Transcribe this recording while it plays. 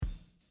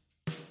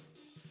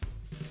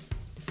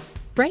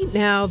Right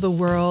now, the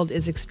world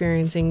is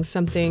experiencing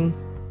something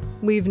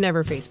we've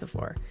never faced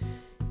before.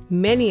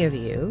 Many of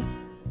you,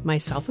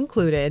 myself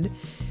included,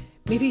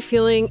 may be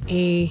feeling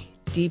a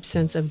deep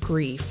sense of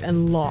grief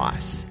and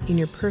loss in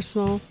your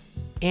personal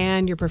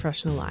and your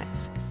professional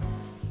lives.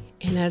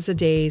 And as the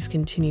days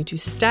continue to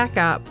stack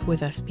up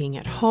with us being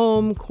at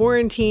home,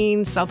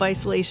 quarantine,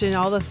 self-isolation,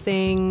 all the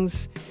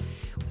things,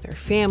 with our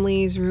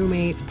families,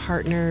 roommates,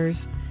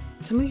 partners,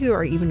 some of you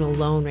are even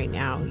alone right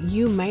now.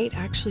 You might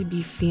actually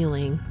be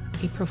feeling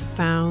a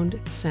profound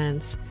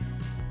sense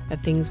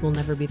that things will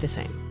never be the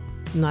same.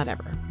 Not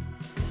ever.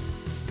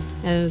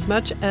 And as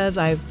much as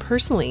I've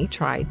personally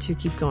tried to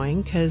keep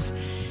going, because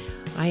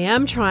I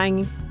am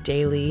trying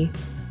daily,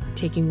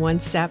 taking one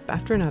step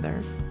after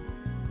another,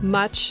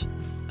 much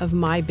of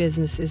my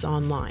business is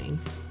online.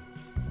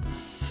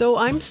 So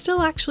I'm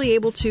still actually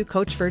able to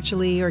coach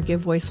virtually or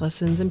give voice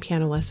lessons and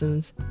piano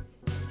lessons.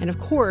 And of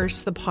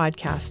course, the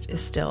podcast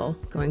is still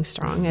going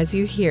strong, as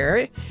you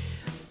hear.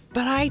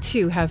 But I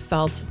too have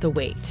felt the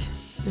weight.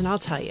 And I'll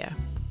tell you,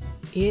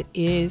 it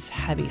is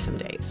heavy some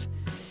days.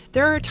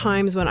 There are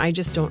times when I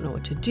just don't know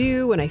what to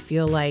do, when I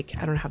feel like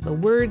I don't have the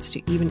words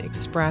to even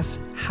express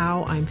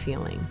how I'm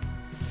feeling.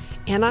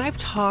 And I've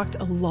talked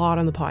a lot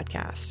on the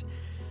podcast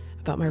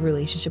about my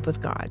relationship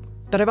with God.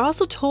 But I've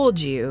also told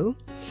you,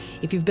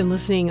 if you've been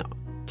listening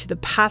to the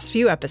past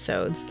few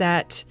episodes,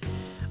 that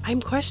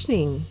I'm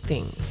questioning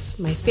things,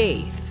 my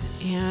faith,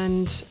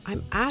 and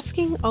I'm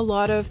asking a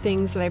lot of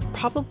things that I've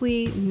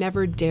probably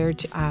never dared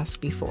to ask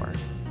before.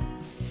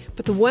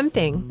 But the one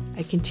thing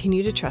I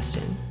continue to trust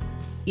in,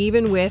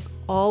 even with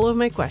all of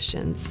my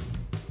questions,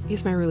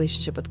 is my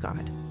relationship with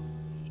God.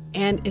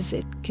 And as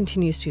it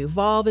continues to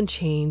evolve and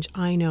change,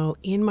 I know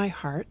in my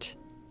heart,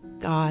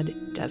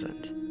 God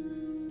doesn't.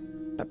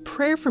 But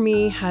prayer for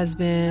me has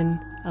been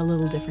a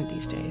little different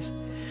these days.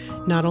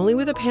 Not only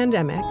with a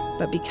pandemic,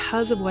 but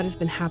because of what has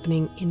been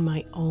happening in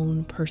my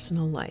own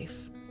personal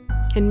life.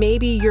 And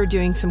maybe you're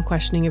doing some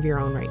questioning of your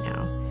own right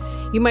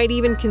now. You might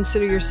even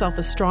consider yourself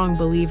a strong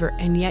believer,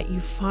 and yet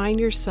you find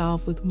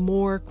yourself with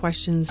more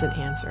questions than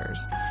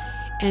answers.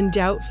 And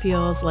doubt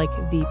feels like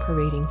the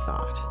pervading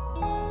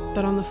thought.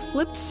 But on the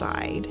flip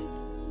side,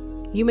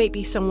 you might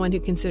be someone who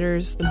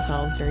considers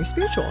themselves very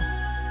spiritual.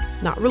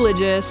 Not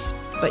religious,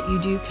 but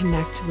you do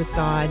connect with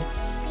God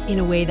in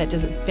a way that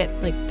doesn't fit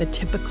like the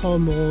typical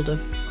mold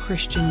of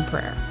Christian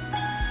prayer.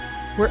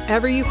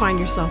 Wherever you find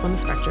yourself on the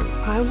spectrum,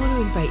 I want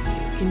to invite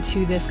you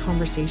into this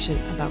conversation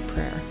about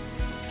prayer.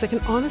 Because I can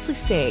honestly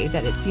say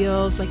that it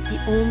feels like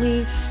the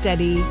only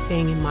steady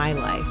thing in my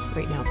life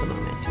right now at the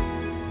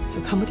moment.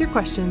 So come with your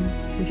questions,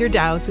 with your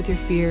doubts, with your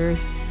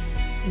fears,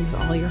 and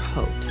with all your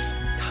hopes.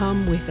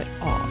 Come with it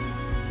all.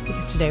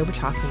 Because today we're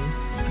talking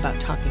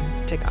about talking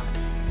to God.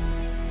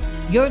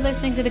 You're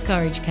listening to The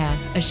Courage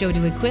Cast, a show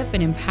to equip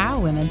and empower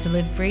women to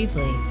live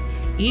bravely.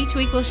 Each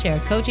week we'll share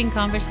coaching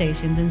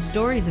conversations and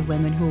stories of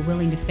women who are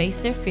willing to face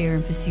their fear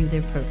and pursue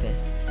their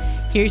purpose.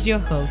 Here's your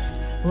host,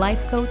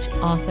 life coach,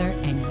 author,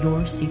 and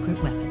your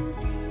secret weapon.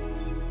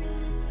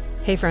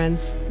 Hey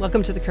friends,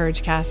 welcome to The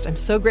Courage Cast. I'm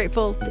so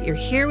grateful that you're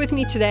here with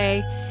me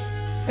today.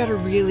 I've got a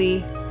really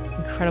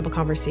incredible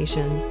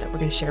conversation that we're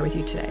going to share with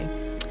you today.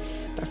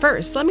 But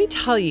first, let me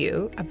tell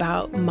you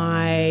about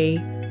my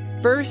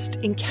first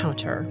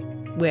encounter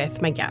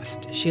with my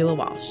guest, Sheila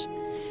Walsh.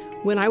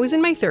 When I was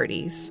in my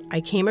 30s,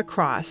 I came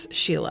across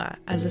Sheila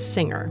as a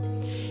singer,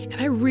 and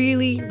I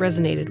really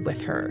resonated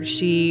with her.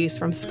 She's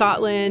from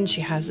Scotland.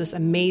 She has this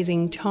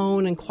amazing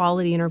tone and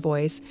quality in her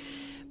voice.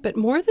 But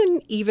more than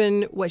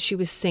even what she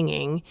was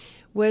singing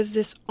was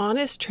this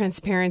honest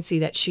transparency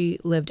that she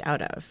lived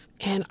out of.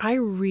 And I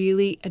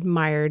really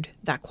admired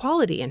that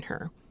quality in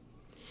her.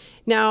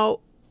 Now,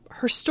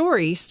 her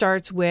story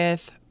starts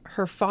with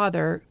her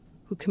father,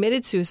 who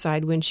committed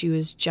suicide when she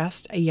was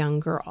just a young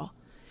girl.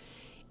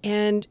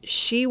 And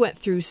she went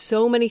through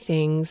so many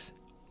things,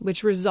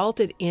 which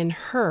resulted in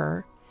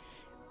her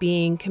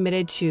being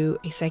committed to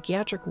a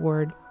psychiatric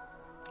ward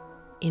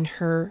in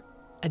her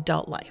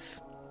adult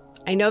life.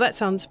 I know that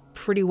sounds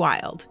pretty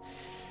wild.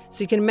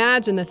 So you can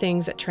imagine the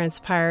things that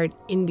transpired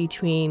in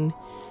between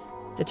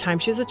the time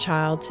she was a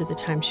child to the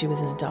time she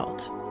was an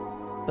adult.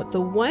 But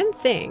the one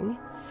thing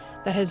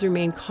that has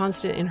remained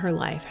constant in her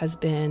life has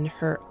been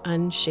her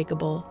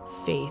unshakable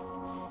faith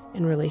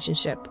and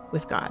relationship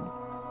with God.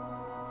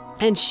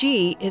 And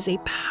she is a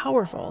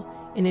powerful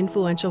and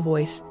influential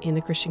voice in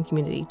the Christian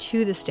community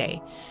to this day.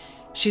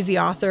 She's the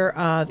author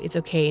of It's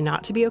Okay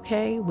Not to Be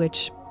Okay,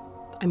 which,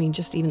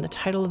 just even the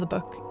title of the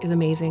book is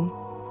amazing.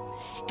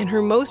 And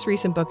her most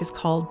recent book is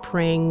called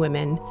Praying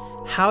Women,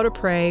 How to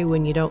Pray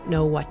When You Don't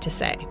Know What to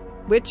Say,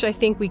 which I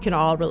think we can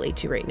all relate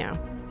to right now.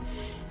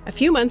 A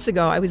few months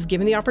ago, I was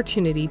given the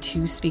opportunity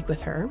to speak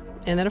with her.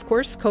 And then, of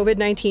course,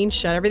 COVID-19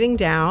 shut everything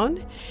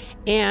down,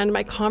 and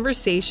my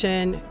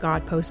conversation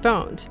got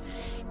postponed.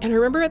 And I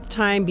remember at the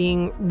time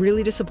being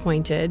really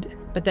disappointed,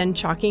 but then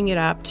chalking it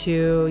up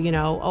to,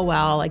 oh,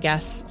 well, I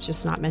guess it's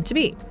just not meant to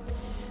be.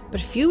 But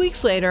a few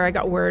weeks later, I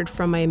got word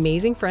from my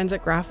amazing friends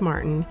at Graf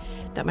Martin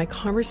that my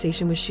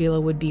conversation with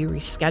Sheila would be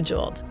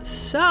rescheduled.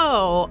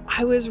 So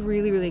I was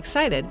really, really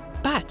excited.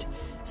 But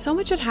so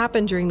much had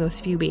happened during those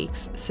few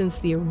weeks since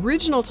the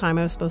original time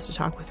I was supposed to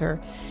talk with her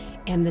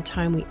and the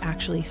time we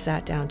actually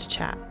sat down to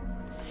chat.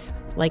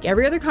 Like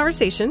every other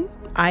conversation,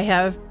 I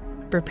have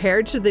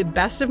prepared to the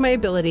best of my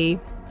ability,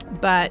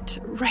 but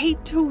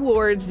right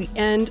towards the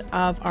end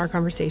of our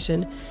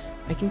conversation,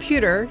 my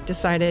computer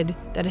decided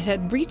that it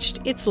had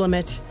reached its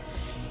limit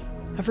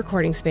of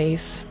recording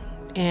space,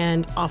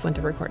 and off went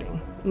the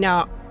recording.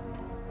 Now,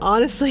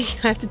 honestly,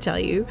 I have to tell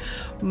you,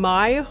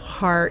 my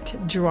heart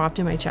dropped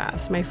in my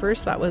chest. My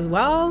first thought was,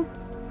 well,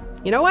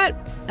 you know what?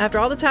 After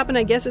all that's happened,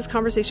 I guess this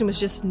conversation was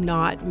just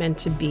not meant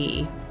to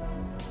be.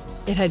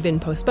 It had been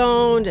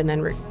postponed, and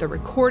then the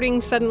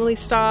recording suddenly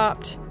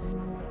stopped.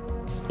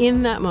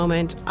 In that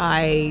moment,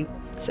 I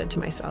said to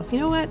myself, you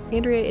know what,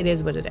 Andrea, it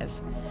is what it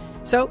is.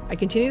 So I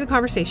continued the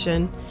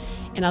conversation,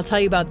 and I'll tell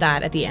you about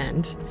that at the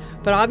end.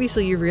 But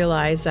obviously you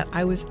realize that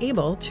I was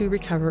able to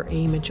recover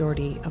a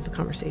majority of the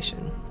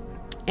conversation.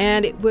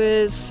 And it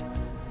was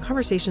a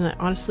conversation I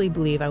honestly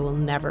believe I will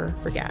never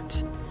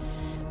forget.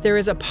 There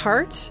is a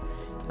part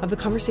of the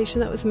conversation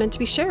that was meant to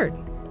be shared,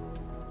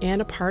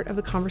 and a part of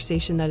the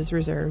conversation that is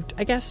reserved,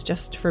 I guess,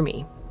 just for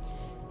me.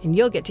 And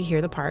you'll get to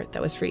hear the part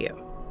that was for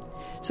you.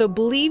 So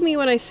believe me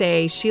when I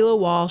say Sheila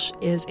Walsh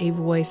is a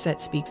voice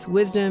that speaks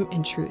wisdom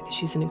and truth.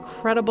 She's an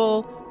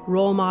incredible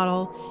role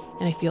model,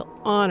 and I feel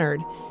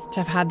honored to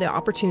have had the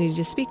opportunity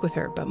to speak with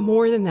her. But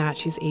more than that,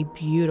 she's a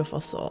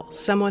beautiful soul,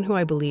 someone who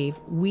I believe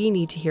we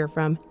need to hear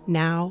from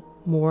now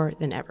more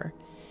than ever.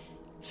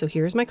 So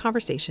here's my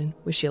conversation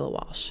with Sheila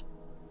Walsh.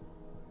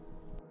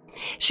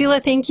 Sheila,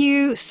 thank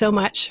you so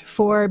much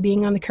for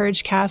being on the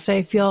Courage Cast.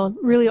 I feel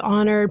really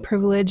honored,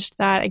 privileged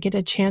that I get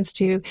a chance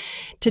to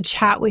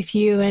chat with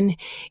you. And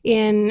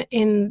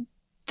in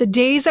the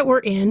days that we're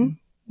in,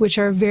 which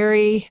are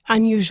very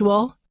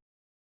unusual,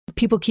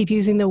 people keep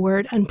using the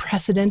word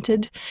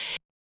unprecedented.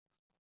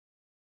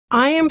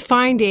 I am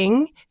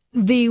finding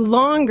the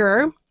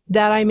longer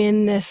that I'm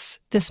in this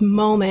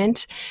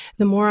moment,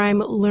 the more I'm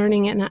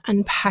learning and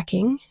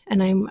unpacking,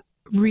 and I'm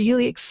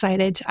really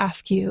excited to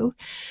ask you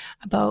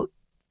about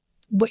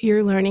what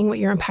you're learning, what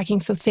you're unpacking.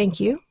 So thank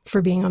you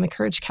for being on the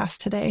Courage Cast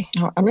today.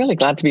 Oh, I'm really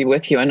glad to be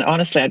with you. And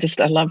honestly, I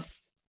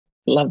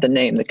love the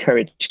name, the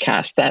Courage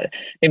Cast. That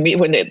when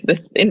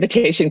the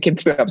invitation came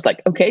through, I was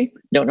like, okay,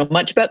 don't know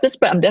much about this,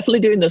 but I'm definitely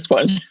doing this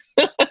one.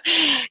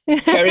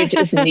 Courage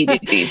is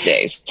needed these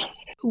days.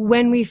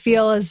 When we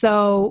feel as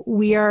though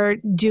we are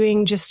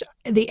doing just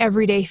the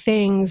everyday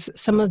things,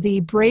 some of the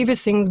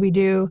bravest things we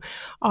do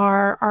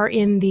are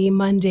in the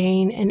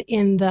mundane and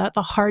in the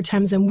hard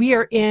times. And we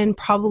are in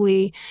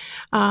probably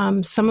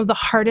some of the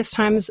hardest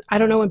times. I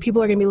don't know when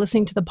people are going to be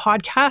listening to the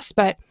podcast,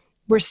 but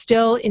we're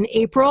still in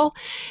April,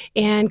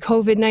 and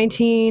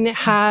COVID-19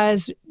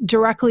 has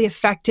directly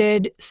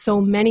affected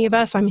so many of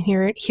us. I'm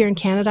here in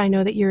Canada. I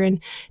know that you're in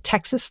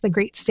Texas, the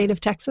great state of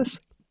Texas.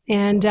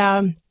 And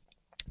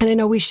I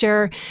know we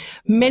share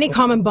many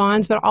common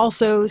bonds, but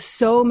also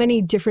so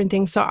many different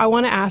things. So I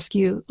want to ask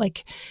you,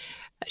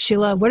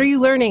 Sheila, what are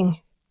you learning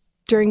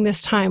during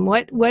this time?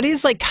 What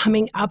is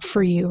coming up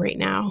for you right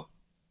now?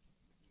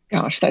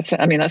 Gosh, that's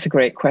a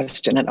great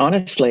question. And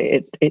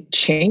honestly, it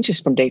changes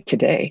from day to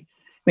day.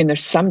 I mean,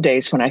 there's some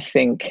days when I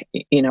think,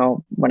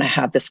 when I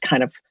have this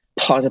kind of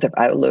positive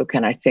outlook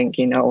and I think,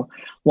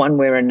 one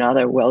way or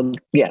another, we'll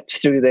get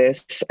through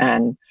this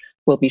and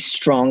we'll be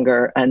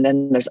stronger. And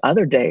then there's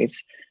other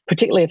days,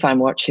 particularly if I'm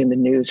watching the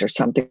news or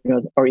something,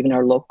 or even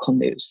our local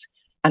news,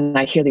 and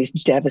I hear these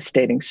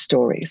devastating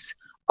stories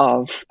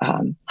of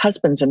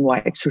husbands and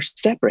wives who are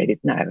separated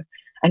now,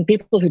 and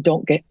people who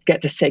don't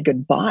get to say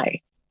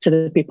goodbye to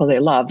the people they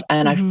love.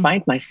 And I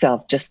find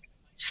myself just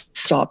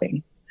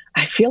sobbing.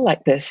 I feel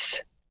like this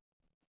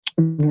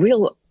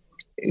real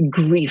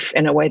grief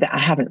in a way that I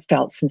haven't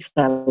felt since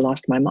I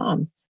lost my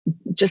mom.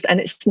 And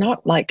it's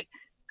not like,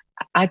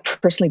 I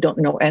personally don't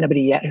know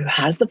anybody yet who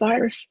has the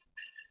virus,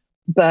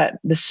 but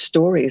the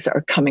stories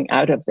are coming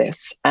out of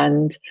this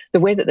and the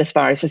way that this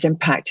virus is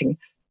impacting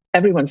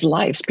everyone's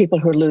lives, people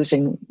who are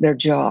losing their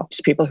jobs,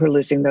 people who are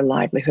losing their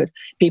livelihood,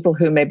 people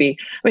who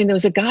there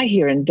was a guy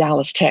here in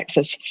Dallas,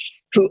 Texas,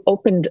 who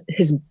opened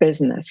his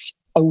business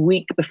a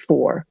week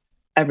before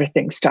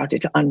everything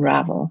started to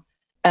unravel.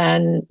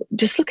 And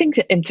just looking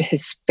into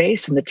his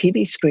face on the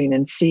TV screen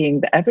and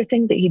seeing that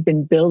everything that he'd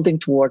been building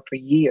toward for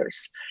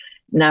years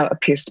now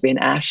appears to be in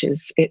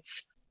ashes.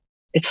 It's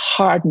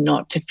hard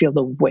not to feel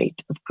the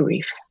weight of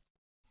grief.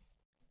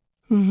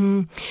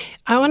 Mm-hmm.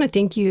 I want to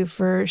thank you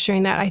for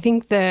sharing that. I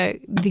think the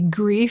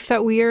grief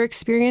that we are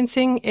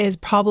experiencing is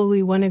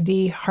probably one of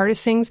the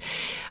hardest things.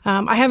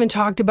 I haven't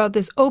talked about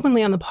this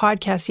openly on the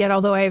podcast yet,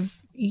 although I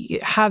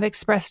have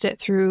expressed it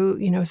through,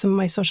 some of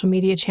my social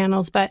media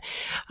channels. But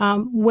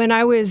when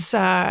I was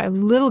a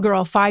little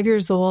girl, 5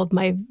 years old,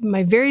 my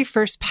very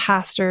first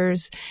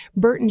pastors,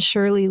 Bert and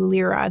Shirley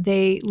Lira,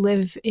 they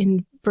live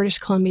in British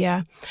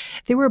Columbia.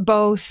 They were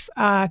both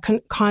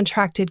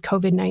contracted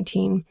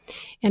COVID-19.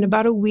 And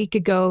about a week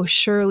ago,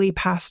 Shirley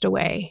passed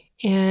away.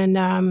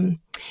 And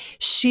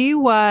she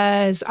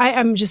was,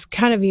 I'm just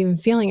kind of even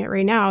feeling it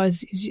right now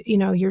as you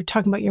know, you're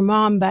talking about your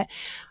mom, but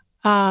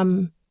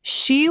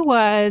she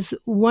was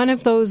one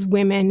of those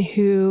women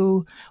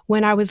who,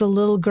 when I was a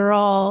little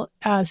girl,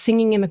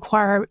 singing in the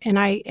choir, and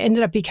I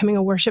ended up becoming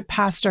a worship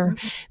pastor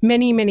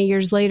many, many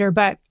years later,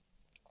 but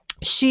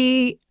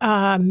she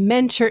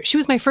she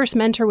was my first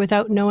mentor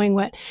without knowing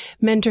what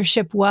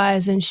mentorship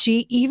was. And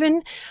she,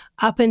 even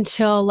up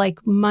until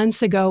like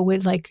months ago,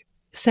 would like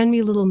send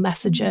me little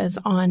messages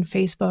on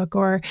Facebook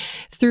or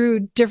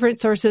through different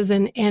sources.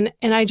 And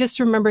I just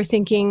remember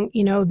thinking,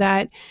 you know,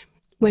 that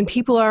when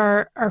people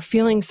are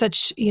feeling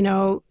such, you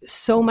know,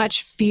 so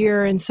much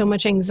fear and so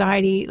much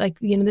anxiety, like,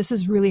 you know, this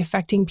is really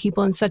affecting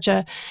people in such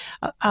a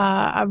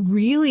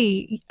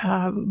really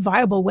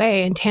viable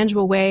way and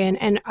tangible way.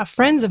 And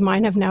friends of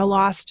mine have now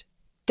lost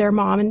their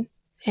mom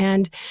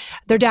and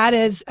their dad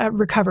is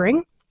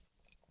recovering,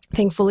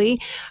 thankfully.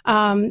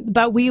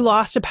 But we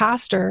lost a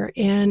pastor.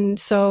 And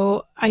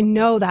so I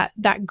know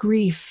that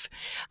grief,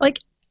 like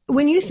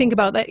when you think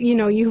about that, you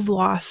know, you've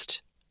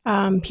lost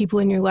people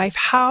in your life.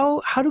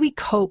 How do we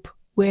cope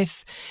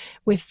with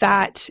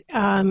that?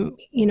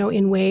 You know,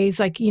 in ways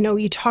like, you know,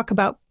 you talk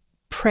about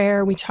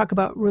prayer, we talk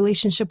about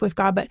relationship with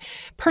God, but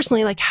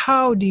personally, like,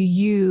 how do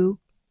you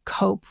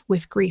cope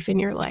with grief in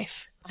your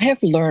life? I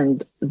have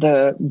learned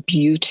the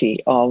beauty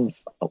of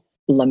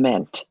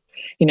lament.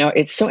 You know,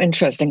 it's so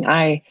interesting.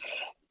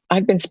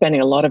 I've been spending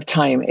a lot of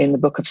time in the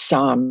book of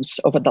Psalms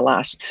over the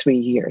last 3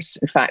 years.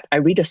 In fact, I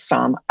read a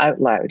psalm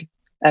out loud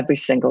every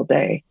single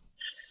day.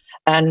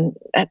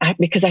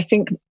 Because I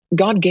think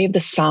God gave the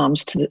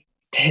Psalms to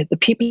the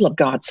people of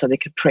God so they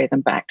could pray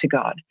them back to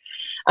God.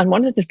 And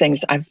one of the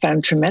things I've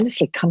found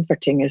tremendously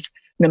comforting is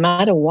no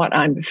matter what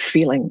I'm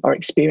feeling or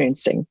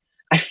experiencing,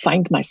 I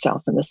find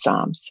myself in the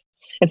Psalms.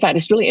 In fact,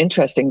 it's really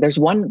interesting. There's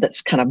one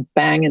that's kind of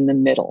bang in the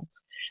middle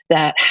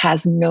that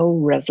has no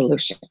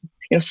resolution.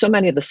 You know, so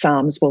many of the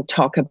Psalms will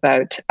talk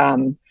about,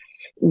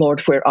 Lord,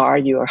 where are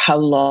you? Or how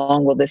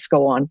long will this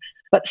go on?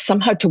 But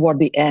somehow toward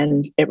the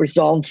end, it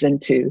resolves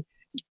into,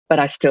 but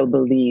I still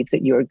believe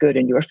that you are good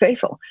and you are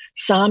faithful.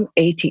 Psalm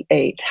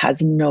 88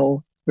 has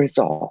no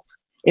resolve.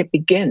 It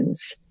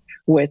begins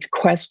with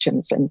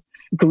questions and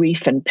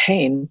grief and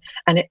pain,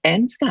 and it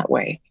ends that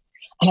way.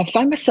 And I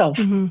find myself,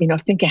 you know,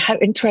 thinking how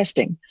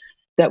interesting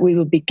that we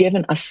would be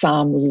given a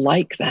psalm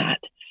like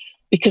that.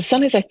 Because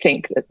sometimes I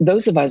think that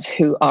those of us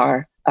who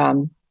are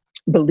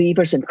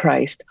believers in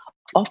Christ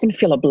often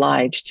feel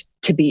obliged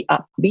to be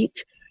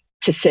upbeat,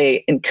 to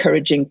say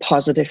encouraging,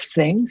 positive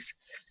things.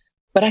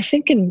 But I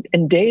think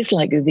in days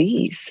like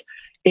these,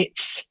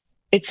 it's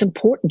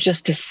important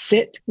just to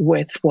sit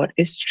with what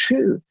is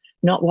true,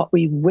 not what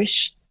we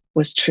wish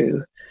was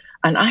true.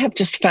 And I have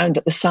just found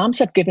that the Psalms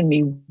have given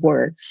me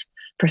words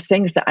for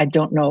things that I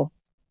don't know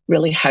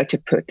really how to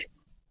put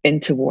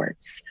into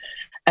words.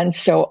 And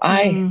so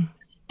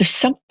there's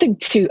something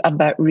too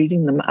about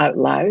reading them out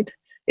loud.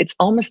 It's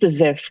almost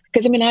as if,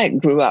 because I mean, I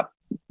grew up,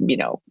 you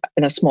know,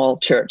 in a small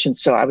church. And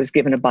so I was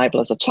given a Bible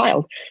as a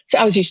child. So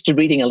I was used to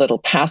reading a little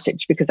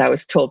passage because I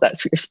was told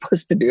that's what you're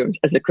supposed to do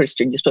as a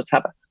Christian. You're supposed to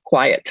have a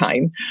quiet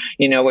time,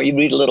 you know, where you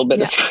read a little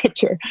bit of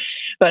scripture.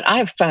 But I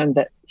have found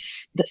that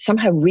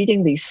somehow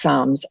reading these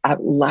Psalms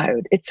out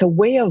loud, it's a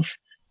way of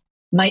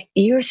my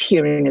ears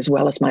hearing as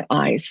well as my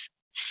eyes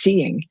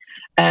seeing.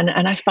 And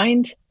I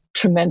find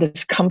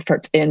tremendous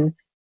comfort in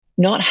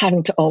not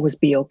having to always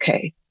be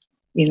okay.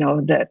 You know,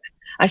 that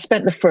I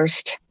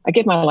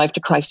gave my life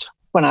to Christ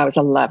when I was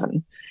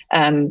 11.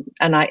 And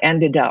I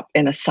ended up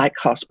in a psych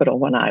hospital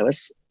when I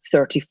was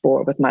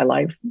 34 with my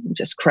life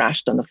just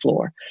crashed on the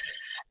floor.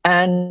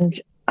 And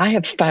I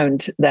have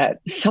found that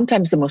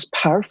sometimes the most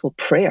powerful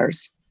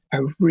prayers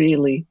are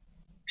really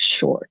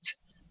short.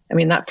 I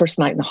mean, that first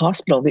night in the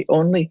hospital, the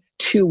only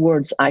 2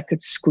 words I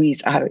could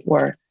squeeze out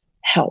were,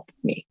 help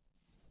me.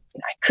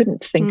 I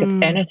couldn't think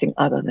of anything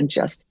other than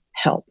just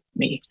help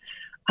me.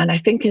 And I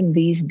think in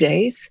these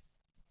days,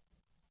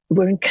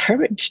 we're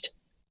encouraged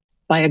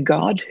by a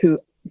God who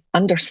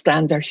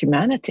understands our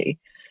humanity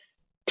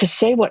to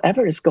say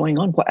whatever is going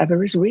on,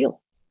 whatever is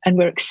real, and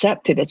we're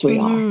accepted as we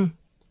are.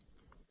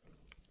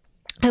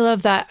 I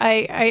love that.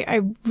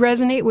 I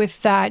resonate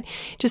with that.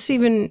 Just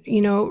even,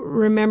 you know,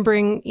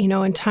 remembering, you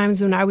know, in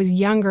times when I was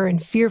younger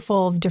and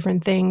fearful of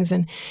different things.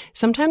 And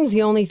sometimes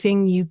the only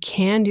thing you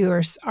can do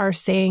are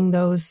saying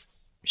those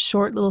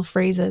short little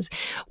phrases.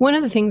 One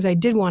of the things I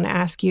did want to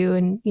ask you,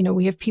 and, you know,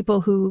 we have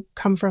people who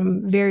come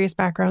from various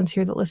backgrounds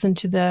here that listen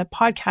to the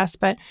podcast,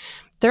 but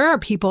there are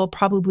people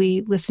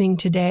probably listening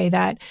today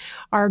that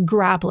are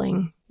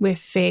grappling with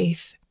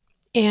faith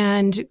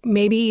and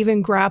maybe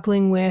even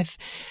grappling with,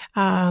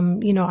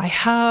 you know, I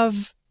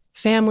have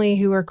family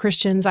who are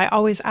Christians. I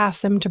always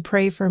ask them to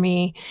pray for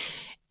me.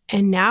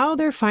 And now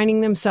they're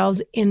finding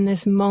themselves in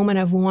this moment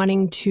of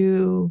wanting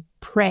to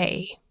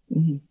pray.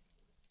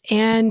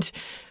 And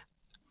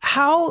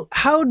how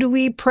do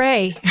we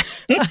pray?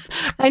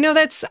 I know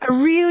that's a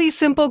really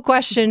simple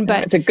question,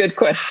 but it's a good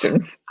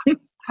question.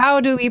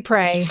 How do we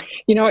pray?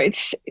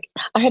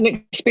 I had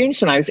an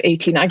experience when I was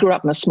 18. I grew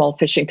up in a small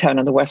fishing town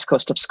on the west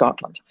coast of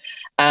Scotland.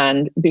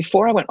 And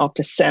before I went off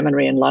to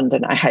seminary in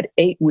London, I had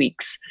 8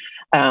 weeks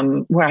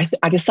where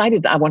I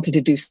decided that I wanted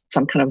to do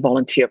some kind of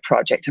volunteer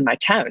project in my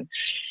town.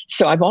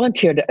 So I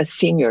volunteered at a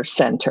senior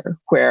center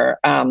where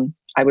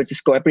I would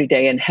just go every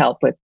day and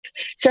help with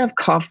serve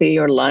coffee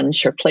or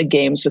lunch or play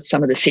games with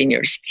some of the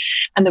seniors.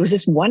 And there was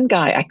this one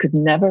guy I could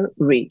never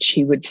reach.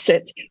 He would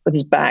sit with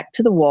his back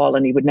to the wall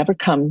and he would never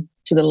come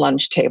to the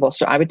lunch table.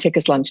 So I would take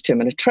his lunch to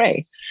him in a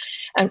tray.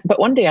 But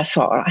one day I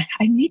thought,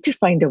 I need to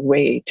find a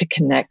way to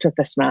connect with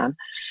this man.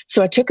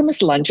 So I took him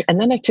his lunch and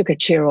then I took a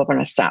chair over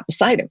and I sat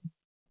beside him.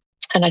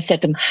 And I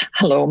said to him,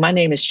 hello, my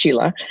name is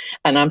Sheila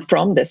and I'm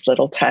from this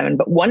little town.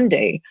 But one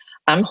day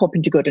I'm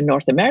hoping to go to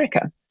North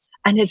America.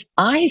 And his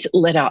eyes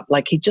lit up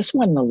like he just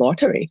won the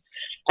lottery.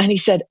 And he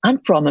said, I'm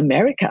from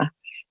America.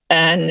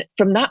 And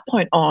from that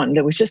point on,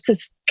 there was just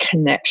this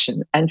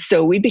connection. And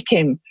so we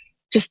became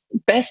just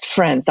best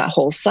friends that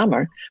whole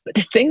summer. But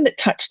the thing that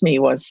touched me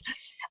was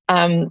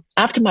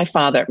after my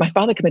father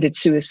committed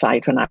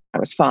suicide when I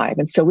was 5.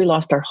 And so we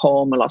lost our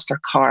home, we lost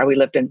our car. We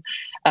lived in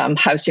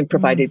housing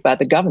provided by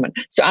the government.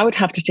 So I would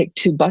have to take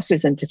 2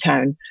 buses into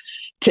town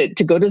to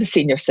go to the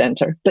senior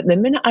center. But the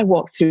minute I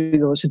walked through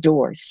those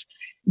doors,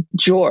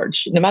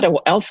 George, no matter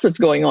what else was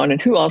going on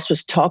and who else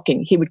was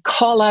talking, he would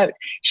call out,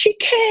 she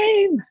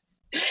came.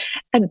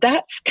 And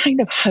that's kind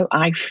of how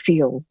I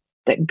feel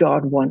that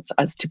God wants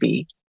us to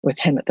be with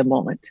him at the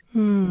moment.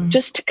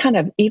 Just to kind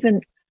of even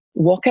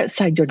walk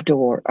outside your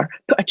door or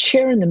put a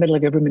chair in the middle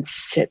of your room and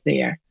sit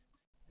there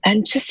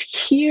and just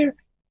hear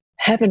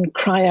heaven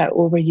cry out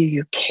over you,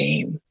 you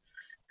came.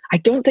 I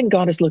don't think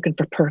God is looking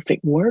for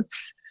perfect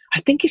words. I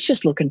think he's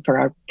just looking for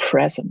our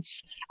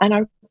presence and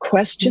our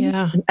questions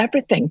and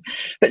everything.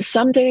 But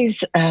some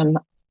days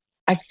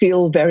I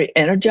feel very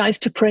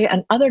energized to pray,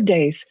 and other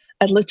days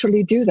I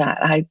literally do that.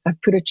 I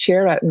put a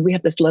chair out, and we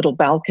have this little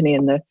balcony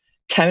in the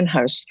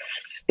townhouse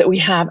that we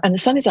have. And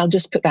some days I'll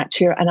just put that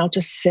chair and I'll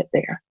just sit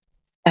there.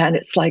 And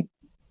it's like,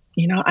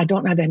 I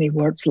don't have any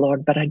words,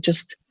 Lord, but I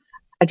just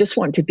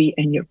want to be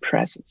in your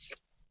presence.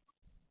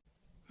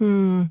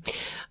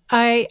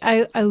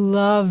 I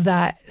love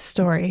that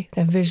story,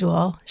 that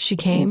visual. She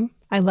came.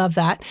 I love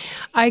that.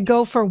 I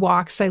go for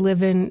walks. I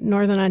live in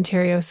Northern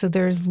Ontario, so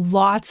there's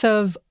lots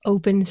of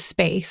open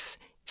space.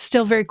 It's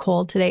still very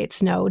cold today. It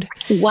snowed.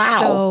 Wow.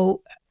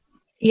 So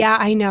yeah,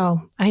 I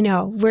know.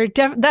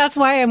 That's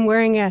why I'm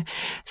wearing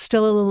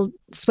still a little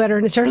sweater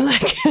and a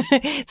turtleneck.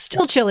 It's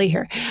still chilly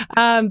here.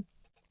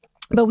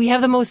 But we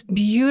have the most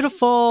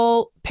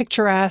beautiful,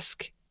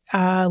 picturesque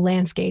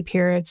landscape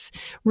here. It's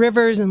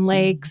rivers and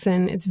lakes,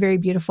 and it's very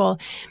beautiful.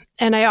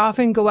 And I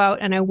often go out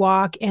and I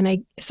walk,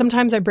 and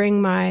sometimes I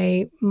bring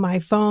my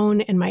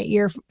phone and my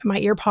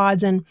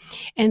earpods,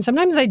 and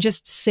sometimes I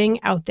just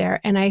sing out there,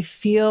 and I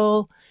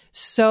feel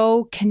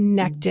so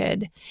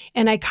connected.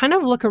 And I kind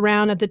of look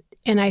around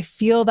and I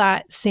feel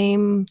that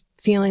same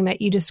feeling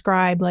that you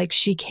described, like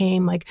she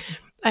came, like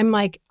I'm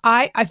like,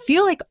 I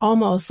feel like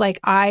almost like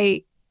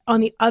I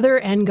on the other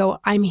end go,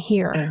 I'm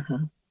here.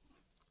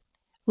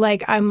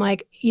 Like I'm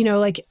like,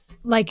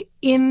 like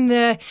in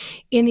the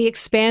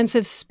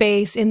expansive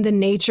space, in the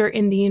nature,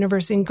 in the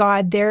universe, in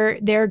God,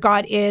 there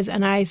God is.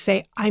 And I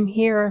say, I'm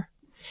here.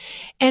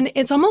 And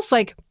it's almost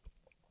like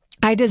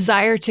I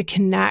desire to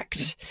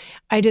connect.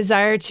 I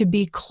desire to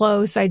be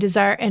close. I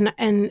desire,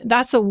 and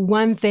that's a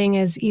one thing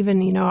is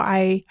even,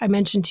 I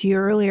mentioned to you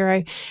earlier,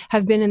 I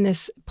have been in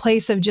this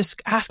place of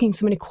just asking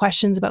so many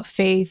questions about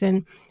faith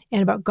and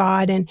about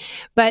God.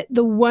 But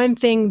the one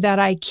thing that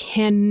I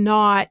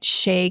cannot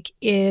shake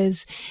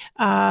is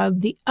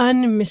the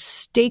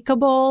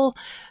unmistakable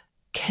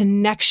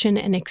connection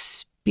and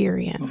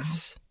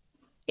experience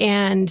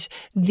and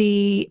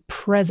the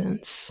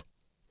presence.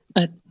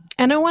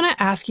 And I want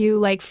to ask you,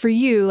 like, for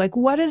you, like,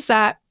 what does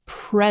that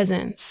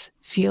presence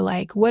feel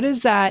like? What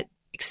is that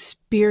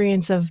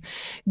experience of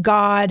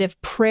God,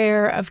 of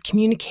prayer, of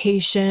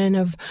communication,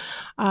 of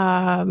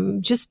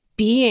just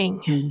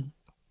being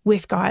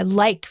with God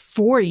like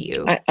for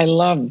you? I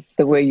love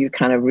the way you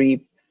kind of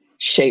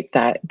reshape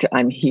that to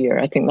I'm here.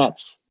 I think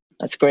that's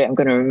great. I'm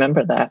going to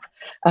remember that.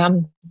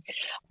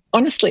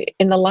 Honestly,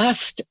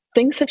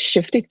 things have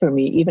shifted for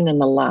me even in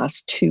the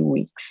last 2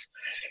 weeks.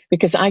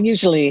 Because I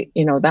usually,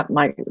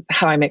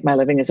 how I make my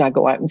living is I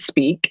go out and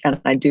speak and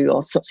I do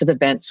all sorts of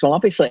events. Well,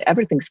 obviously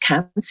everything's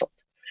canceled.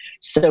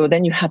 So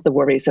then you have the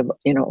worries of,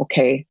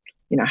 okay,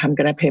 how I'm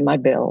going to pay my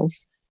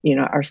bills,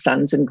 our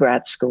son's in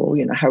grad school,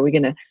 how are we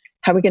going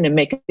to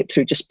make it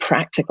through just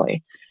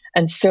practically?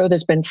 And so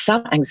there's been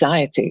some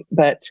anxiety,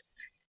 but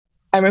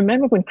I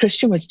remember when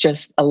Christian was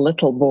just a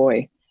little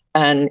boy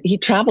and he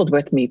traveled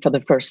with me for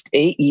the first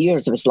 8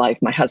 years of his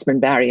life. My husband,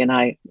 Barry, and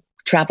I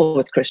travel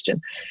with Christian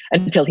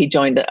until he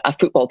joined a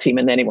football team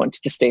and then he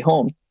wanted to stay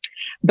home.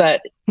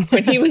 But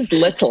when he was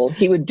little,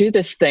 he would do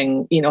this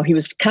thing, he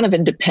was kind of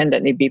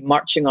independent and he'd be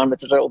marching on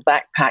with a little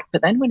backpack.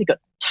 But then when he got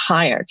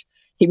tired,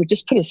 he would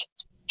just put his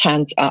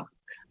hands up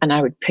and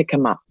I would pick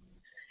him up.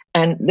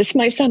 And this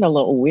might sound a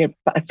little weird,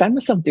 but I find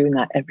myself doing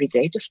that every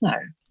day just now.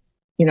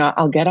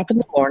 I'll get up in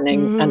the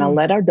morning and I'll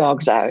let our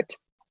dogs out,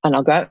 and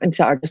I'll go out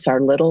into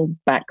our little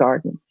back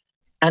garden.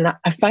 And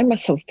I find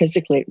myself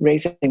physically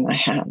raising my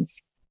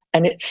hands.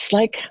 And it's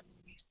like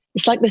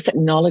this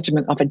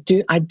acknowledgement of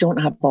I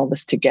don't have all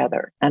this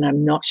together, and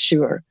I'm not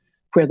sure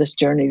where this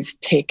journey is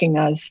taking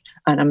us.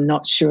 And I'm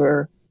not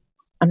sure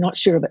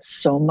of it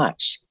so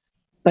much.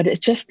 But it's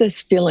just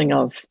this feeling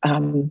of,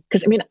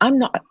 because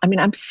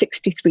I'm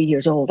 63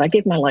 years old. I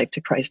gave my life to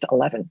Christ at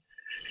 11.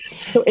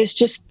 So it's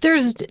just...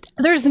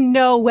 There's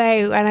no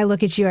way, when I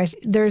look at you,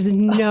 there's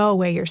no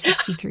way you're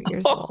 63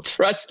 years old.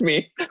 Trust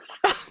me.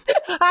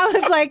 I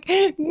was like,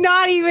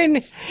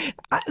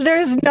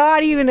 there's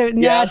not even a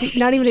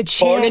chance.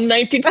 Born in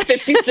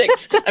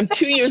 1956. I'm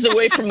 2 years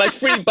away from my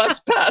free bus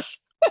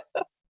pass.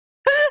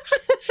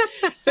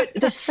 But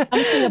there's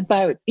something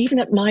about, even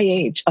at my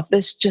age, of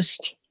this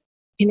just...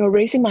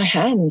 raising my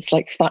hands,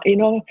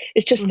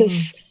 it's just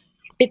this,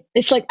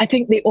 it's like, I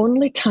think the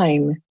only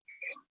time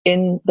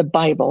in the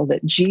Bible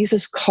that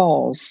Jesus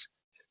calls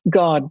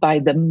God by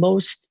the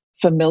most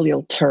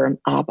familial term,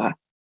 Abba.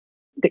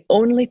 The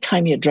only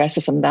time he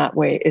addresses him that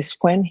way is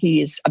when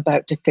he is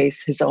about to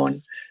face his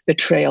own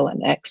betrayal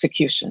and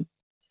execution.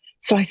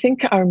 So I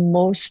think our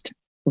most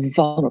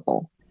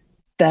vulnerable,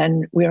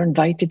 then we're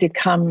invited to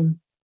come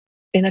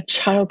in a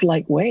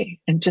childlike way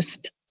and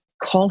just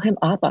call him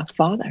Abba,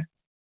 Father.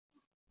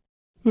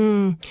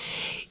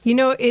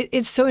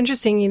 It's so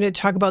interesting, to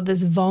talk about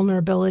this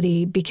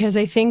vulnerability, because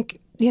I think,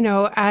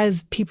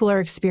 as people are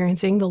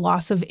experiencing the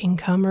loss of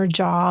income or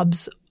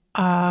jobs,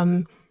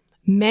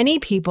 many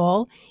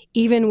people,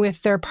 even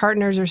with their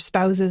partners or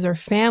spouses or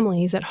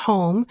families at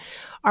home,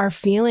 are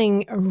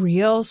feeling a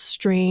real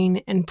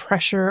strain and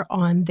pressure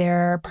on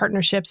their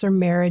partnerships or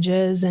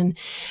marriages. And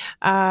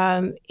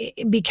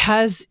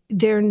because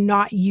they're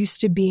not used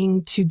to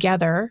being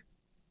together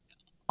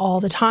all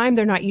the time.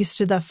 They're not used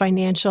to the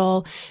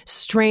financial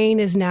strain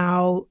is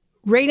now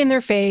right in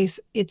their face.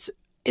 It's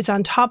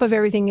on top of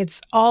everything.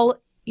 It's all,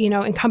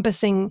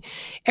 encompassing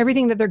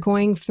everything that they're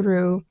going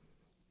through.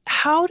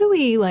 How do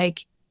we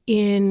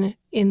in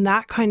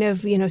that kind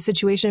of,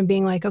 situation of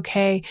being like,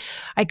 okay,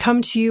 I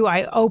come to you,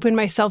 I open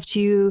myself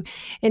to you,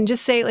 and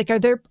just say, are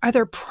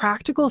there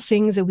practical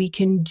things that we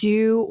can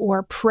do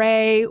or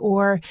pray,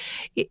 or,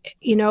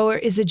 or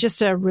is it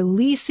just a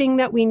releasing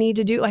that we need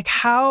to do?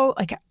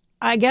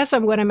 I guess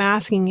what I'm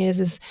asking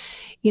is,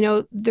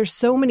 there's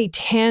so many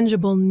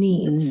tangible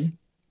needs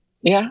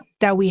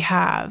that we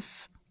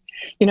have.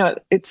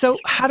 So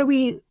how do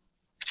we...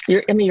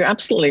 You're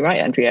absolutely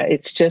right, Andrea.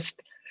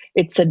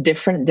 It's a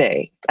different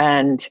day,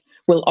 and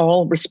we'll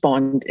all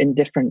respond in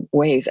different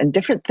ways, and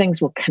different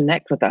things will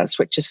connect with us,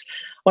 which is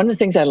one of the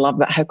things I love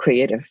about how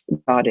creative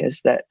God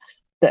is, that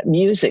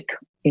music,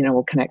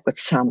 will connect with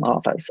some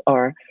of us,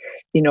 or,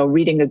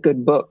 reading a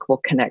good book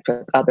will connect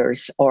with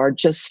others, or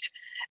just...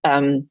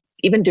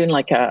 even doing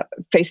a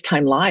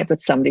FaceTime live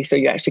with somebody, so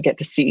you actually get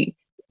to see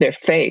their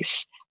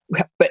face.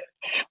 But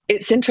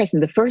it's interesting.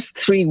 The first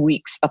 3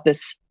 weeks of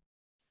this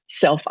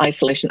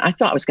self-isolation, I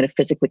thought I was going to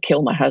physically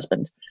kill my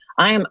husband.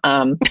 I'm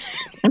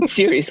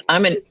serious.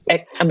 I'm an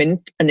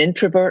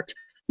introvert.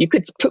 You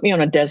could put me on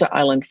a desert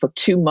island for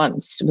 2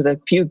 months with a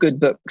few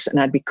good books and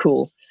I'd be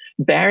cool.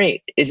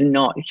 Barry is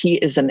not. He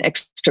is an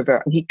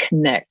extrovert, and he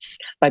connects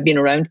by being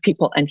around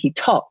people, and he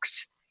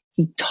talks.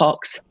 He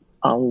talks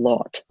a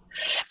lot.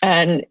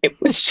 And it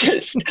was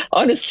just,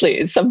 honestly,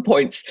 at some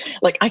points,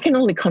 I can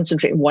only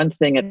concentrate on one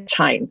thing at a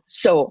time.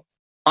 So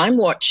I'm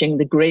watching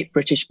the Great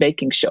British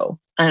Baking Show,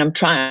 and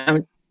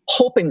I'm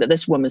hoping that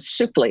this woman's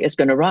souffle is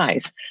going to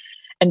rise.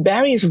 And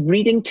Barry is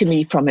reading to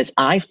me from his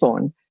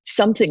iPhone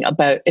something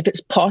about if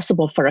it's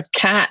possible for a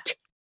cat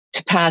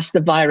to pass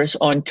the virus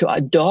on to a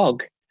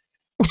dog.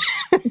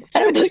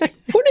 And I'm like,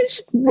 what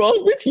is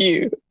wrong with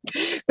you?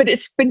 But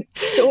it's been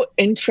so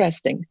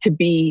interesting to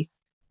be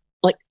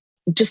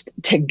just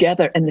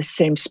together in the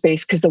same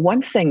space, because the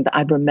one thing that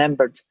I've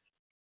remembered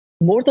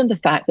more than the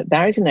fact that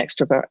Barry's an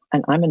extrovert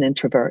and I'm an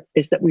introvert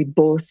is that we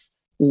both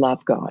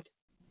love God.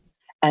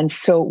 And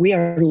so we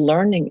are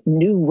learning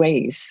new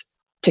ways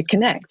to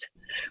connect.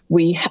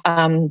 We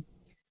in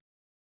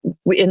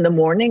the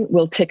morning,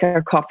 we'll take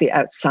our coffee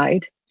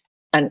outside,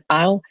 and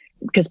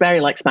because Barry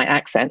likes my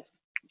accent,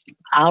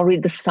 I'll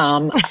read the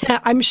psalm.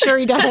 I'm sure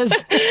he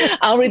does.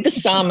 I'll read the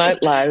psalm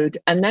out loud,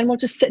 and then we'll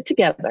just sit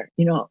together,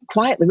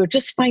 quietly. We're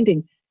just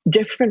finding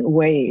different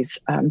ways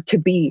to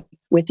be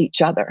with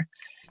each other.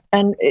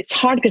 And it's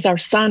hard because our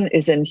son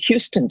is in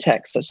Houston,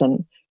 Texas,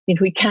 and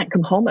he can't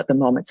come home at the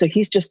moment. So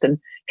he's just in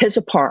his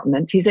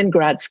apartment. He's in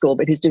grad school,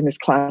 but he's doing his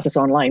classes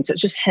online. So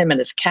it's just him and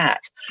his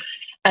cat.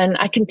 And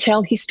I can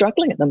tell he's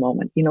struggling at the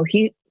moment.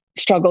 He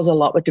struggles a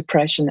lot with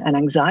depression and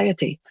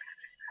anxiety.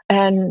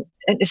 And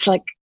it's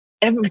like,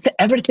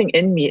 everything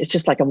in me is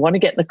just I want to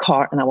get in the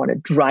car and I want to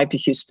drive to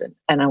Houston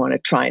and I want to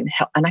try and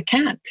help, and I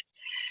can't.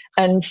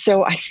 And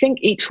so I think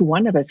each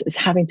one of us is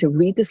having to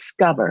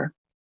rediscover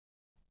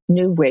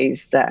new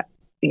ways that,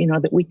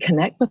 that we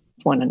connect with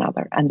one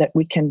another and that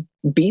we can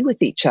be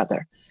with each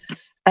other.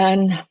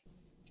 And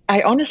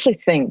I honestly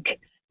think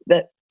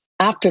that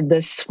after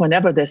this,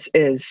 whenever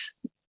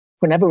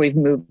we've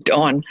moved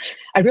on,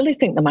 I really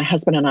think that my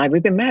husband and I,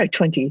 we've been married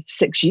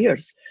 26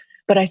 years,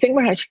 but I think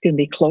we're actually going to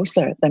be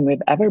closer than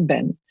we've ever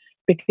been,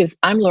 because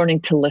I'm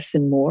learning to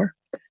listen more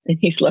and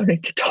he's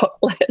learning to talk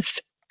less.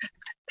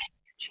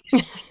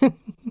 Jesus.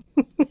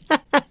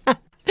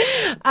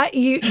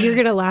 You're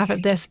going to laugh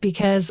at this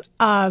because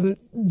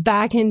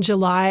back in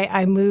July,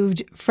 I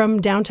moved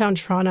from downtown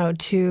Toronto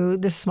to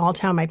this small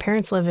town my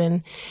parents live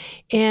in.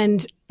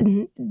 And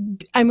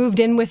I moved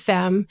in with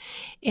them,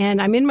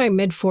 and I'm in my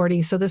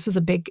mid-40s. So this was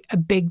a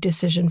big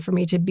decision for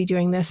me to be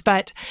doing this.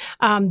 But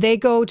they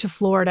go to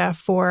Florida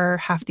for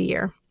half the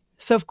year.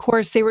 So, of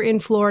course, they were in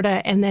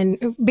Florida and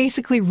then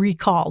basically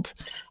recalled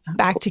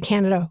back to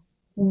Canada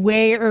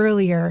way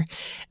earlier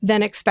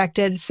than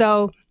expected.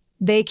 So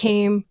they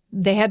came,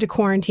 they had to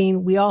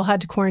quarantine. We all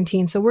had to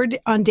quarantine. So we're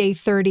on day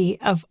 30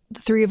 of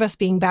the three of us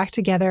being back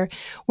together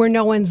where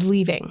no one's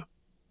leaving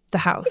the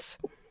house.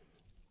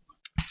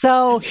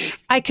 So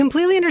I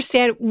completely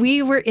understand.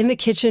 We were in the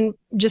kitchen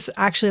just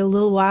actually a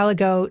little while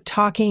ago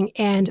talking,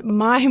 and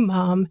my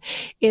mom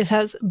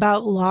has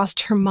about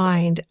lost her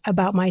mind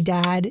about my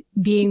dad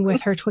being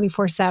with her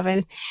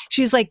 24/7.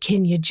 She's like,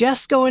 can you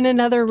just go in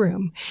another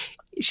room?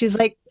 She's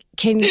like,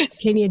 can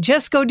you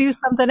just go do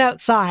something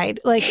outside?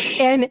 Like,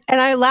 and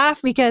I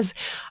laugh because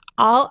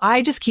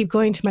I just keep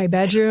going to my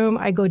bedroom.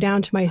 I go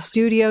down to my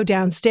studio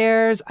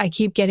downstairs. I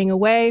keep getting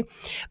away.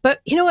 But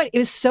you know what? It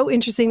was so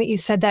interesting that you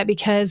said that,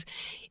 because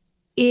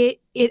it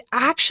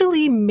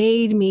actually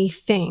made me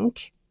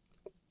think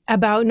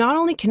about not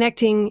only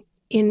connecting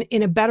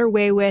in a better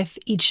way with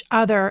each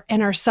other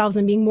and ourselves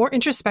and being more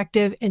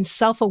introspective and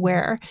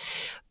self-aware,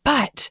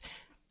 but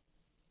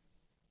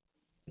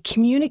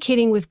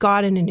communicating with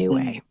God in a new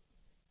way.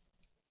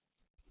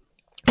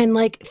 And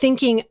like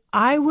thinking,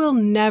 I will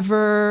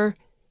never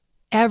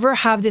ever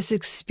have this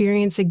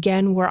experience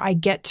again where I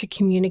get to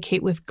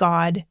communicate with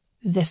God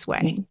this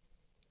way.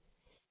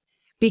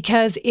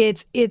 Because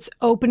it's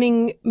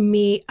opening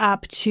me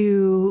up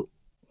to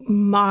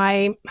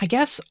I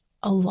guess,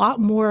 a lot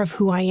more of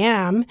who I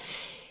am.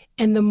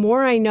 And the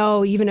more I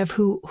know even of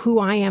who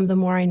I am, the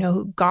more I know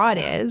who God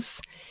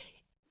is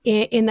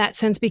in that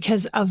sense,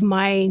 because of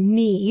my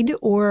need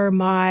or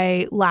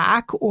my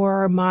lack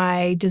or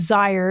my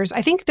desires.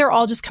 I think they're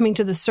all just coming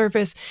to the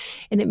surface,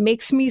 and it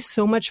makes me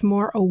so much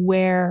more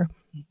aware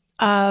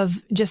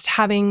of just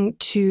having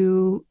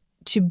to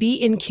be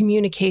in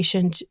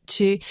communication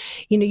to,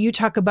 you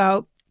talk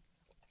about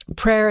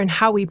prayer and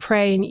how we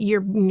pray, and your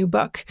new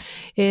book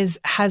has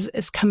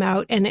come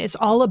out and it's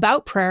all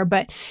about prayer.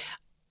 But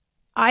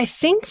I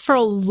think for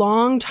a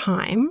long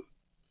time,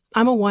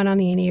 I'm a 1 on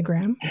the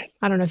Enneagram.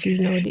 I don't know if you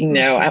know the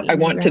No, I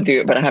want to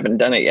do it, but I haven't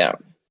done it yet.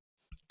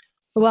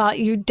 Well,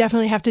 you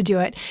definitely have to do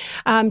it.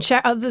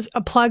 Check out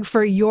a plug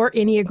for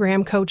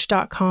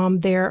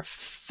yourenneagramcoach.com. They're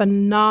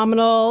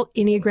phenomenal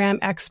Enneagram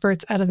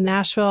experts out of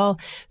Nashville,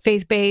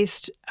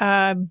 faith-based,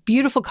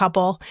 beautiful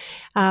couple.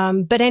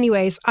 But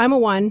anyways, I'm a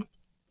 1,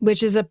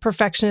 which is a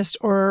perfectionist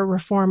or a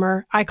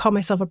reformer. I call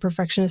myself a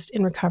perfectionist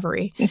in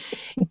recovery.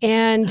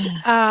 And,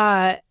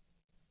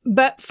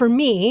 but for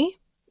me,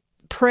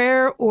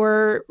 prayer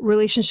or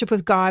relationship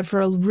with God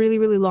for a really,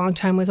 really long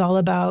time was all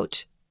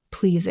about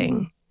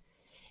pleasing.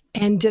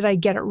 And did I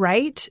get it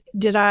right?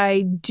 Did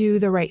I do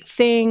the right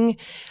thing?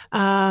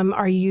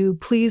 Are you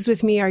pleased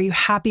with me? Are you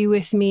happy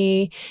with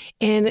me?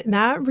 And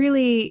that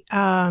really,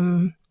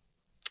 like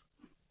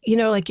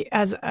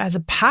as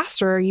a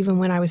pastor, even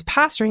when I was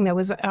pastoring, that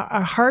was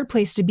a hard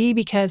place to be,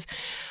 because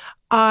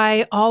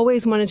I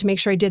always wanted to make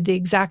sure I did the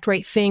exact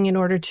right thing in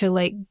order to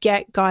like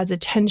get God's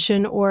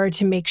attention, or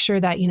to make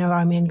sure that,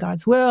 I'm in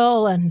God's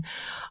will and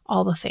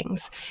all the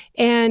things.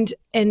 And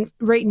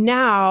right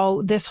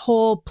now, this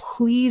whole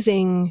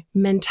pleasing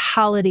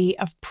mentality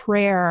of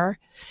prayer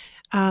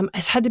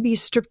has had to be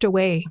stripped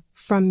away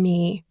from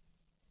me.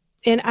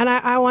 And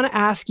I want to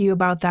ask you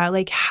about that.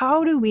 Like,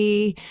 how do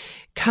we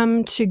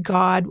come to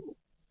God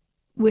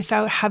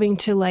without having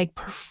to like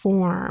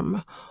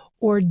perform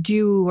or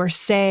do or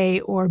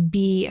say or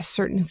be a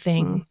certain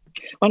thing?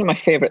 One of my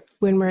favorite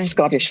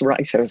Scottish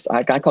writers,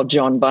 a guy called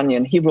John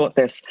Bunyan, he wrote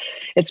this: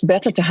 it's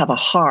better to have a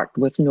heart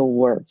with no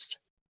words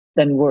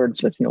than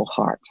words with no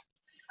heart.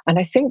 And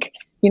I think,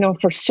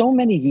 for so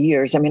many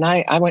years,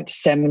 I went to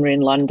seminary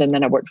in London,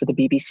 then I worked for the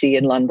BBC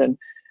in London.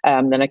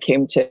 Then I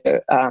came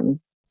to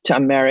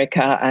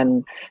America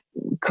and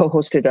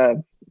co-hosted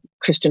a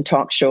Christian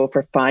talk show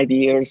for 5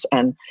 years.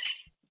 And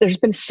there's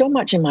been so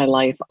much in my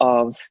life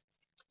of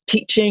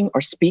teaching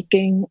or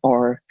speaking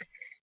or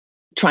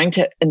trying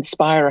to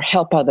inspire or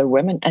help other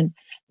women. And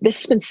this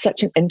has been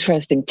such an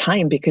interesting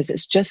time, because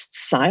it's just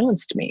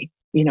silenced me.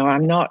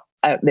 I'm not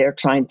out there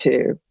trying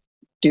to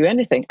do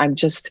anything. And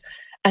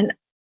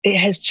it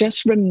has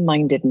just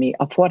reminded me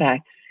of what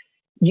I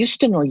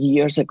used to know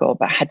years ago,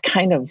 but had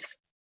kind of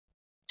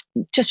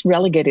just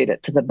relegated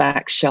it to the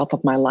back shelf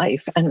of my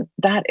life. And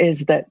that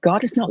is that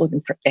God is not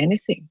looking for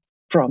anything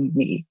from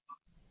me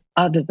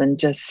other than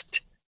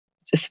just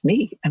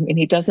me.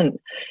 He doesn't,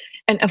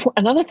 And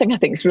another thing I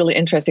think is really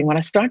interesting, when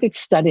I started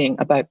studying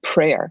about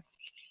prayer,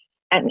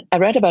 and I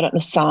read about it in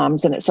the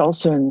Psalms, and it's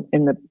also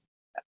in the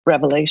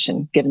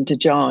Revelation given to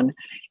John,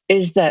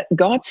 is that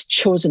God's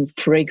chosen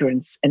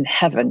fragrance in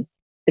heaven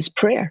is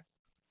prayer.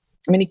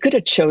 I mean, he could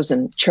have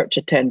chosen church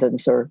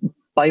attendance or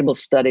Bible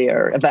study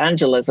or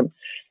evangelism,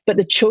 but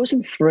the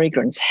chosen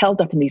fragrance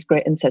held up in these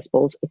great incense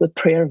bowls is the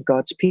prayer of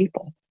God's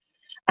people.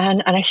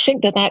 And I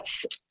think that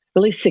that's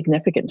really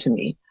significant to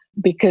me,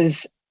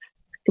 because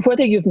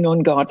whether you've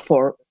known God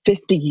for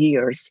 50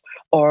 years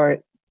or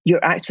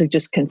you're actually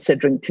just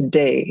considering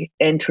today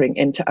entering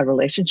into a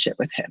relationship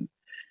with him,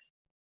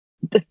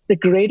 the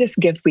greatest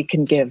gift we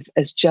can give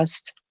is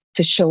just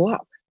to show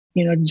up,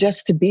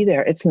 just to be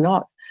there. It's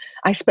not,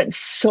 I spent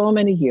so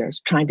many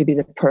years trying to be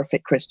the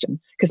perfect Christian,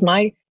 because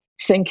my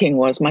thinking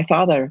was my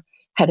father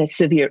had a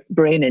severe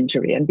brain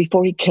injury, and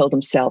before he killed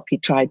himself, he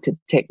tried to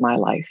take my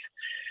life.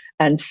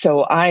 And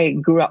so I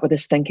grew up with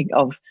this thinking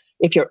of,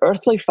 if your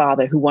earthly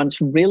father who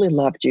once really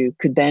loved you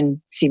could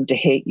then seem to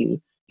hate you,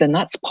 then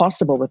that's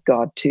possible with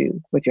God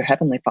too, with your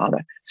heavenly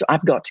Father. So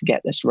I've got to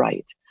get this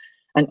right.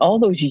 And all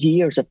those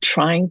years of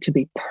trying to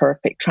be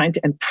perfect, trying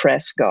to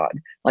impress God,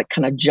 like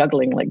kind of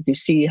juggling, like, do you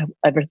see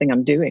everything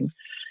I'm doing?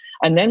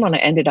 And then when I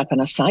ended up in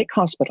a psych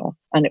hospital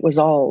and it was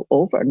all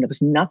over and there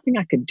was nothing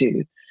I could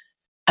do,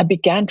 I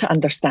began to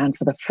understand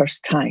for the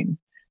first time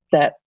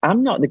that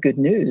I'm not the good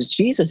news,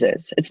 Jesus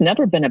is. It's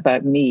never been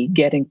about me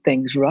getting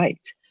things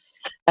right.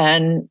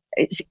 And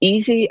it's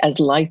easy as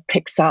life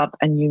picks up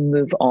and you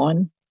move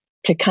on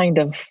to kind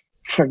of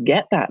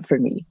forget that for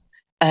me.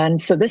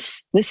 And so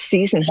this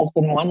season has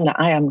been one that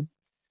I am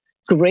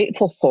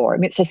grateful for. I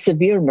mean, it's a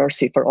severe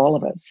mercy for all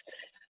of us.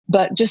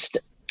 But just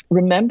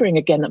remembering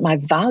again that my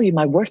value,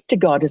 my worth to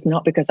God is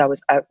not because I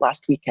was out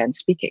last weekend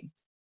speaking.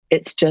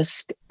 It's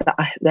just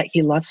that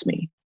he loves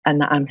me and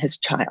that I'm his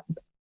child,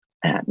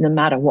 no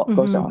matter what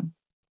goes on.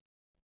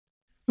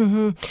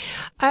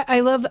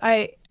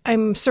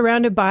 I'm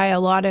surrounded by a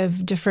lot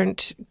of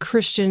different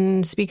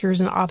Christian speakers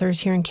and authors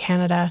here in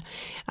Canada.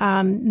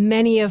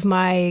 Many of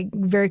my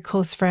very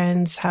close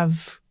friends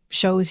have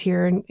shows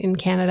here in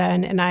Canada,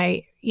 and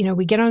I,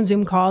 we get on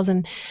Zoom calls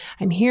and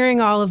I'm hearing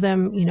all of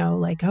them,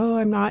 like, oh,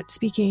 I'm not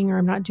speaking or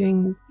I'm not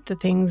doing the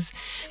things.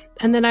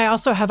 And then I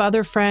also have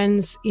other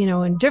friends,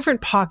 in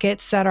different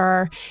pockets that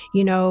are,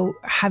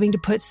 having to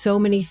put so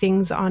many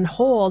things on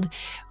hold.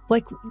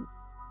 Like,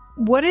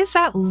 what does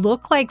that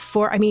look like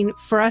for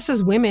us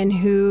as women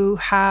who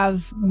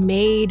have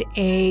made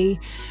a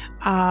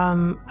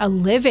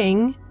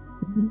living,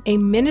 a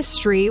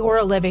ministry or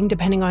a living,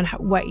 depending on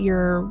what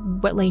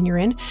lane you're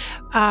in?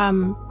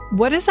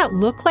 What does that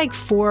look like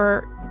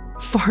for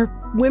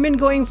women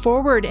going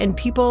forward and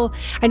people?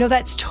 I know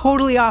that's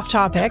totally off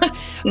topic,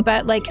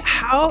 but like,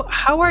 how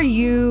are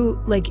you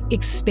like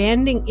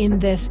expanding in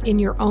this in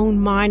your own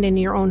mind and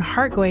your own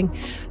heart, going,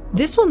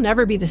 this will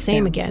never be the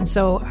same again.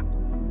 So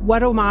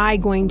what am I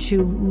going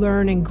to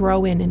learn and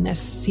grow in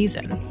this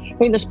season? I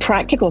mean, there's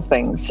practical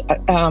things.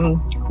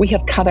 We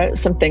have cut out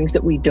some things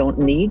that we don't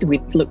need.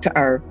 We've looked at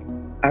our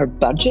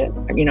budget,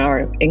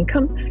 our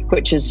income,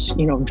 which is,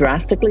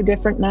 drastically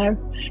different now.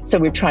 So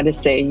we're trying to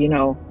say,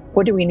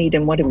 what do we need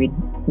and what do we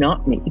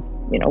not need?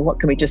 What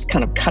can we just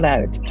kind of cut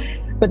out?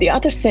 But the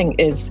other thing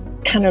is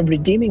kind of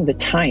redeeming the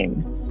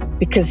time,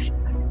 because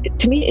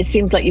to me, it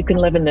seems like you can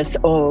live in this,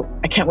 oh,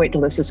 I can't wait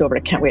till this is over. I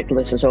can't wait till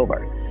this is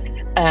over.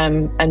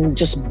 And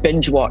just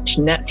binge watch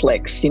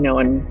Netflix,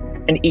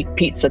 and eat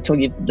pizza till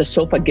the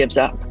sofa gives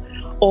up.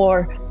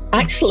 Or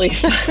actually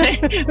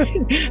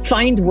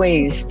find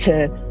ways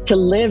to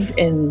live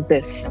in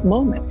this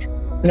moment,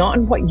 not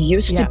in what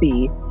used to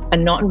be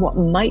and not in what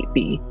might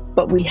be,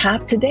 but we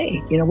have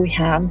today. We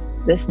have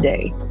this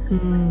day.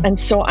 And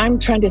so I'm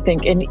trying to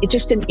think in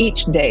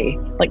each day,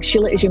 like,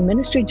 Sheila, is your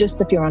ministry just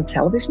if you're on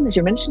television? Is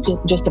your ministry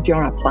just if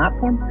you're on a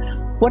platform?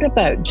 What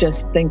about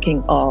just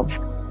thinking of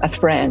a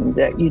friend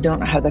that you don't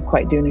know how they're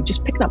quite doing, and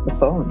just picking up the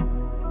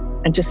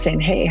phone and just saying,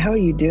 hey, how are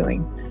you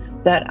doing?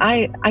 That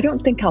I don't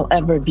think I'll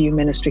ever view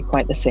ministry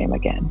quite the same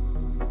again.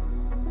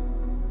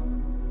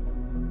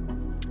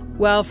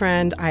 Well,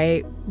 friend,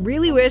 I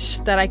really wish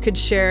that I could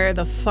share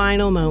the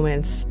final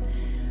moments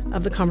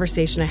of the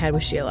conversation I had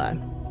with Sheila.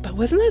 But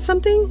wasn't that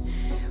something?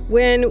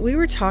 When we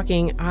were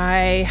talking,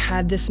 I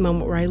had this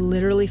moment where I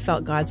literally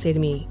felt God say to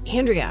me,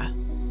 Andrea,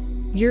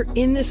 you're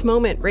in this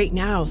moment right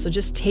now, so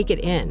just take it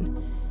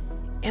in.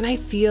 And I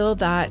feel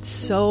that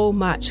so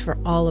much for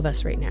all of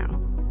us right now.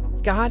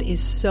 God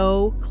is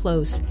so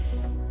close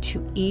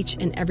to each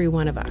and every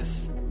one of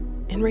us.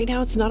 And right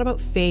now, it's not about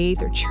faith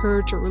or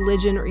church or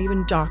religion or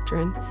even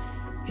doctrine.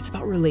 It's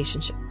about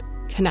relationship,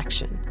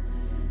 connection,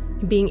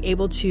 and being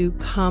able to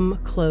come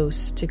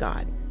close to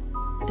God.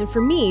 And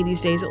for me,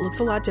 these days, it looks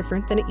a lot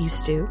different than it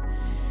used to.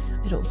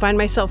 I don't find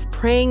myself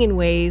praying in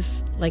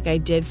ways like I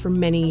did for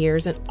many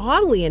years. And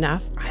oddly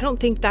enough, I don't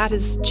think that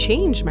has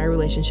changed my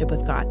relationship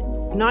with God.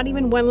 Not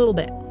even one little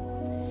bit.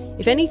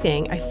 If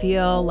anything, I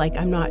feel like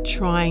I'm not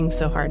trying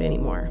so hard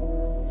anymore.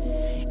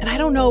 And I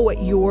don't know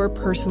what you're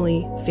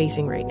personally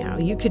facing right now.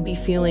 You could be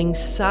feeling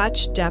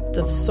such depth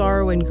of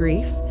sorrow and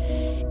grief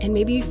and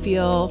maybe you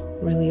feel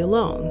really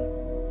alone.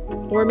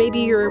 Or maybe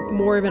you're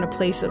more in a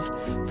place of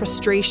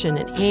frustration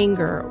and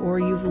anger, or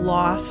you've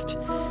lost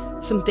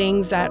some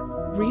things that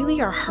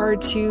really are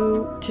hard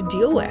to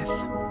deal with.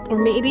 Or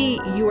maybe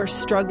you are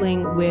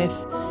struggling with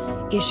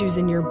issues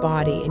in your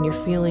body and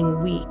you're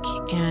feeling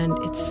weak, and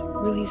it's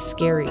really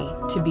scary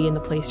to be in the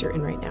place you're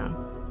in right now.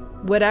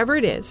 Whatever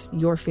it is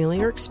you're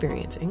feeling or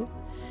experiencing,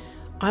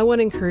 I want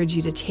to encourage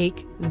you to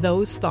take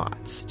those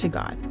thoughts to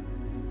God.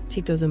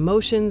 Take those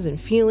emotions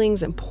and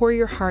feelings and pour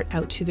your heart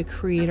out to the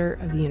Creator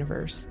of the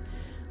universe.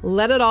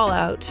 Let it all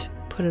out.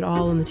 Put it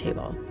all on the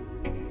table.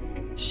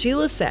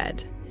 Sheila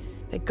said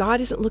that God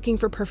isn't looking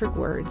for perfect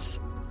words,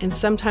 and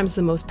sometimes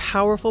the most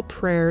powerful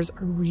prayers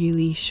are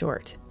really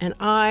short. And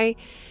I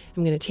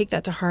am going to take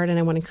that to heart, and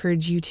I want to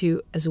encourage you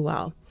to as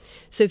well.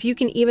 So if you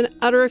can even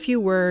utter a few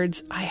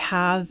words, I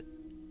have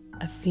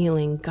a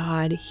feeling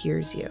God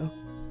hears you.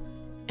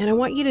 And I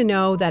want you to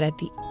know that at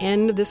the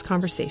end of this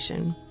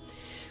conversation,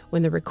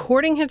 when the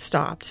recording had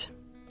stopped,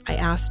 I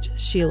asked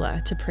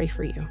Sheila to pray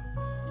for you,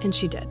 and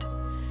she did.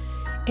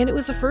 And it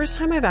was the first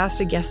time I've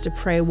asked a guest to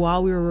pray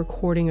while we were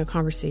recording a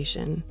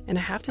conversation, and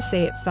I have to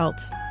say it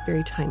felt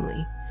very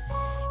timely.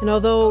 And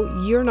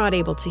although you're not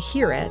able to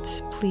hear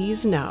it,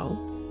 please know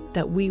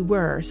that we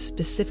were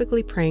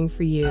specifically praying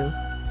for you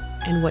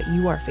and what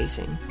you are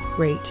facing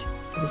right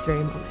at this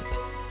very moment.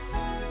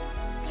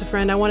 So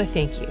friend, I want to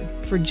thank you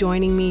for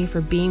joining me,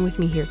 for being with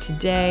me here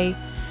today.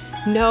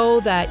 Know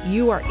that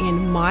you are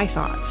in my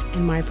thoughts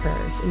and my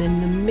prayers. And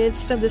in the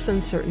midst of this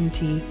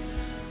uncertainty,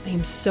 I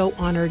am so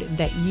honored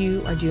that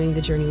you are doing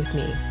the journey with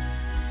me.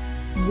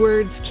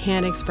 Words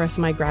can't express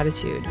my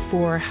gratitude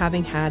for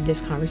having had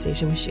this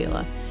conversation with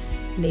Sheila.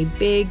 And a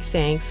big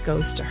thanks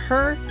goes to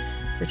her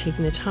for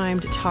taking the time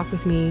to talk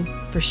with me,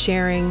 for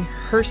sharing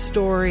her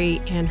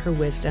story and her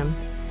wisdom.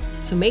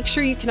 So make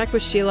sure you connect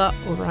with Sheila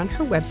over on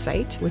her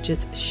website, which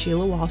is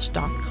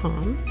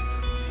sheilawalsh.com,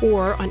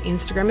 or on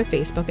Instagram and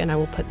Facebook, and I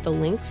will put the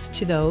links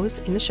to those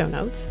in the show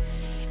notes.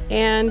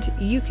 And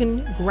you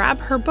can grab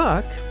her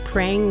book,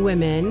 Praying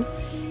Women,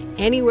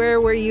 anywhere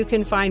where you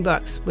can find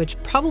books,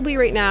 which probably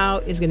right now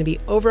is going to be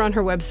over on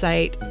her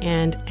website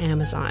and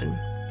Amazon.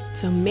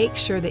 So make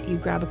sure that you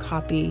grab a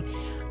copy.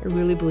 I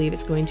really believe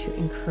it's going to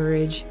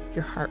encourage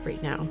your heart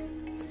right now.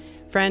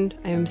 Friend,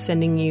 I am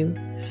sending you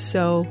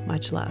so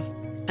much love.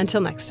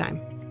 Until next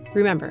time,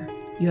 remember,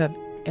 you have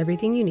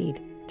everything you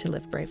need to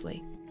live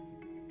bravely.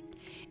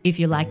 If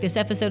you like this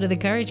episode of The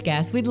Courage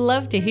Cast, we'd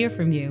love to hear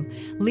from you.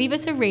 Leave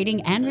us a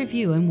rating and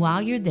review, and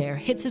while you're there,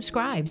 hit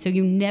subscribe so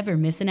you never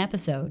miss an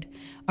episode.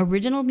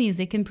 Original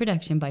music and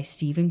production by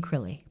Stephen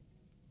Crilly.